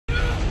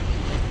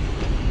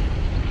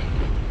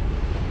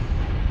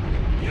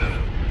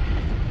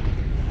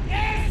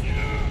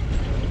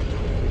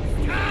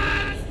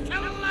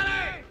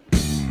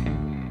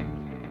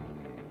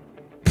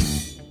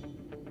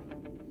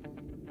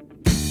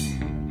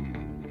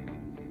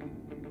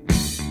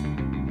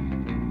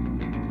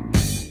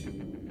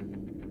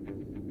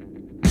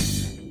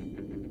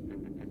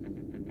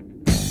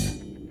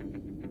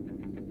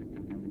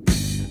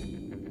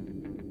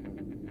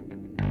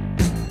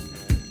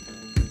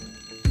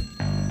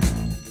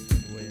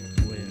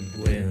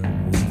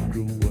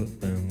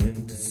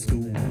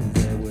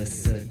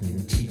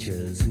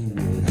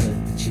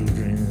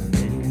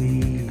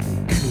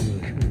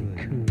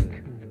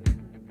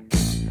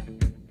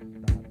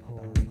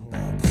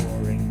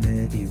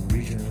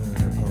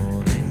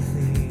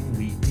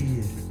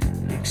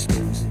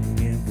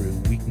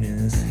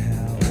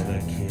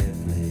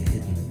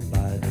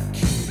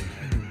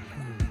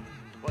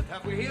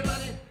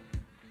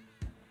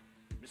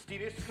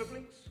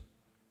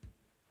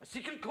A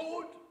secret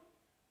code?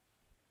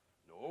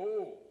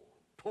 No.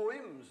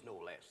 Poems, no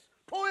less.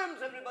 Poems,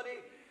 everybody.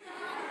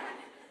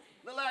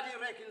 The laddie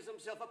reckons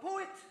himself a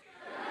poet.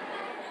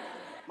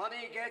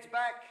 Money gets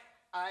back.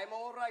 I'm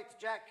all right,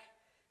 Jack.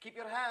 Keep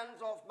your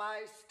hands off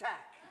my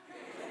stack.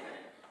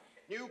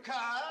 New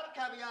car,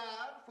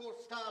 caviar,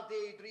 four-star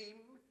daydream.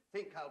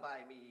 Think I'll buy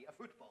me a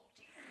football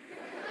team.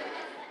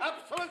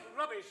 Absolute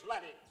rubbish,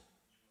 laddie.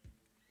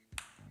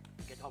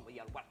 Get on with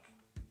your work.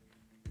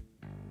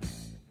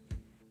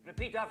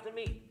 Repeat after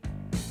me.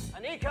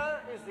 An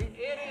acre is the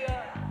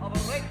area of a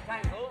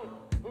rectangle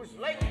whose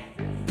length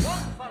is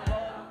 1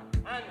 furlong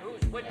and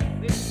whose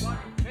width is 1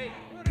 trade.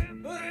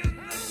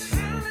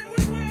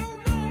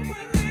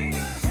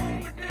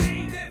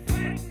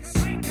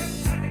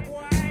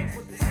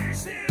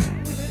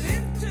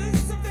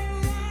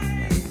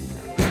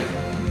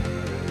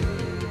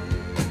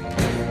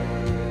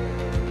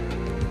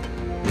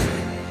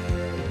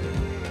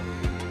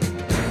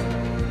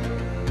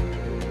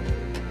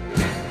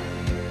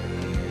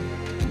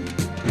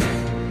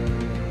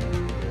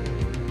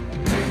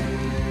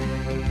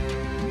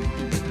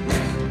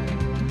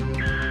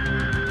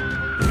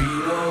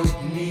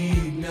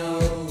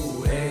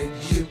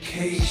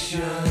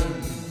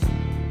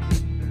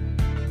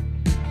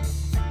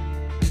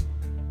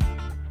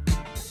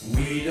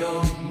 We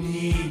don't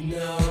need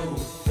no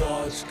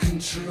thought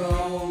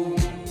control.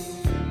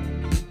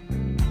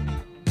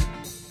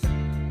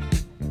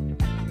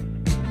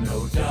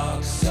 No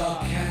dark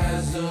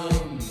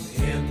sarcasm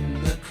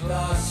in the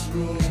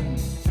classroom.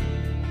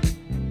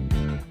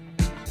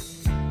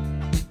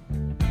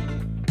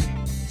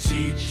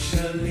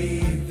 Teacher,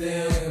 leave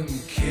them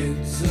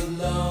kids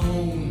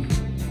alone.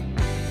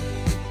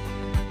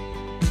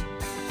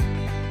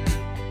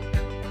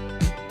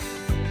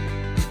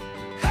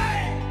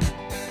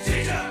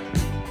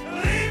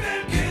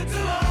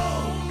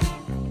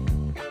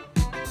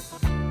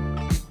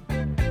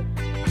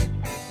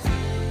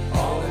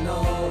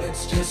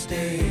 Just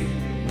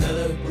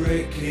another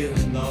brick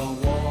in the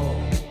wall.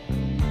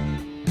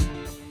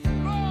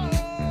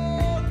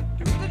 Roll,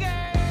 do it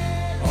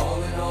again.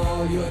 All in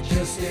all, you're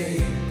just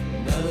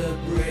another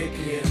brick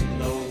in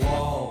the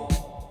wall.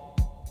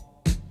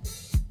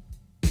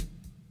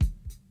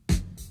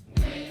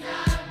 We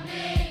don't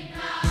need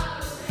no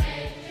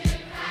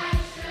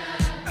education.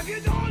 If you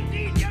don't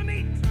eat your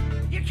meat,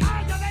 you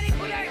can't have any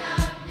pudding. We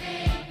don't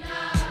need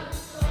no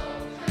school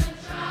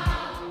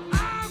control.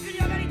 How can you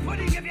have any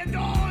pudding if you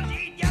don't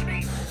eat your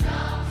meat?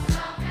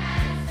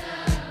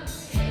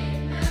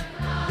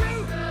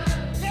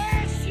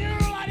 Yes, you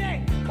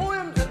laddie!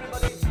 Poems,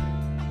 everybody!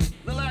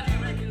 The laddie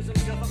reckons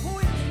himself a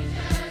poet.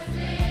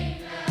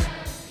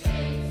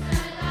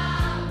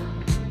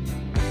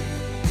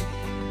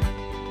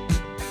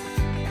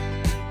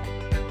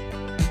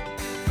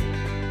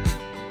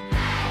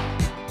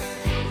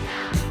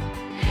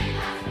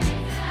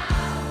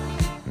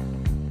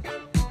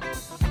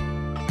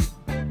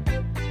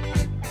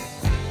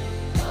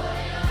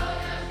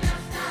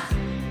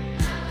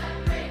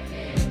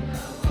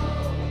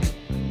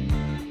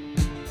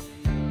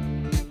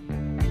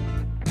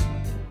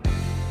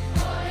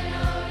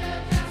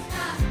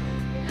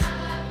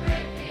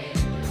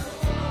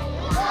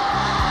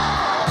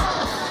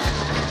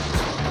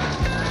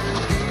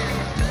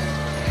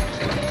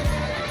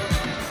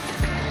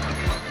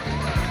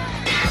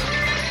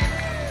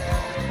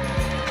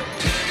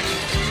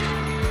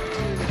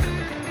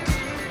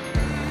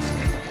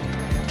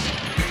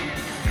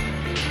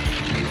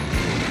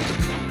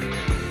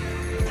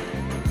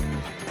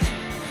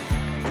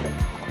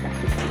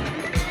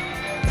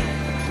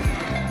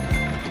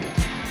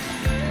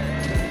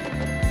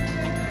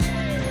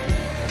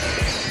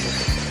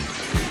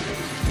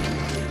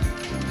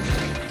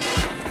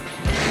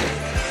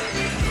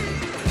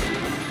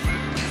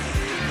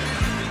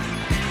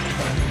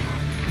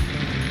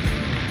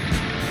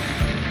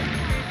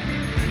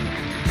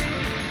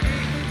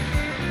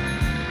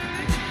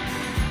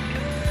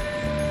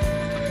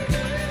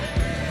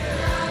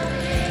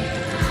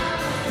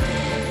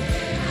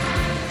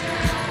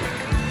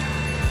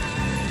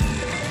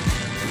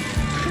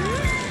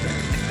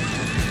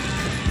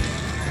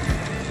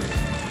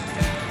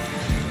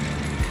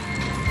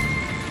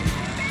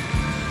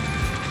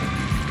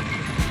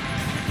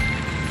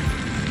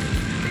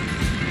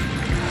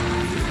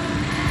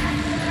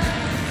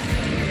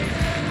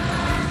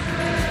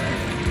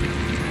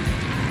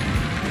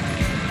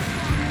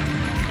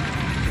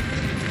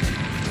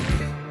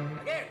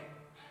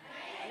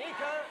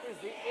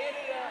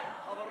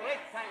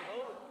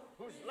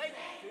 Whose length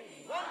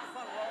is 1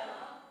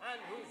 furlong and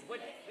whose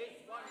width is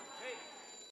 1 cubit.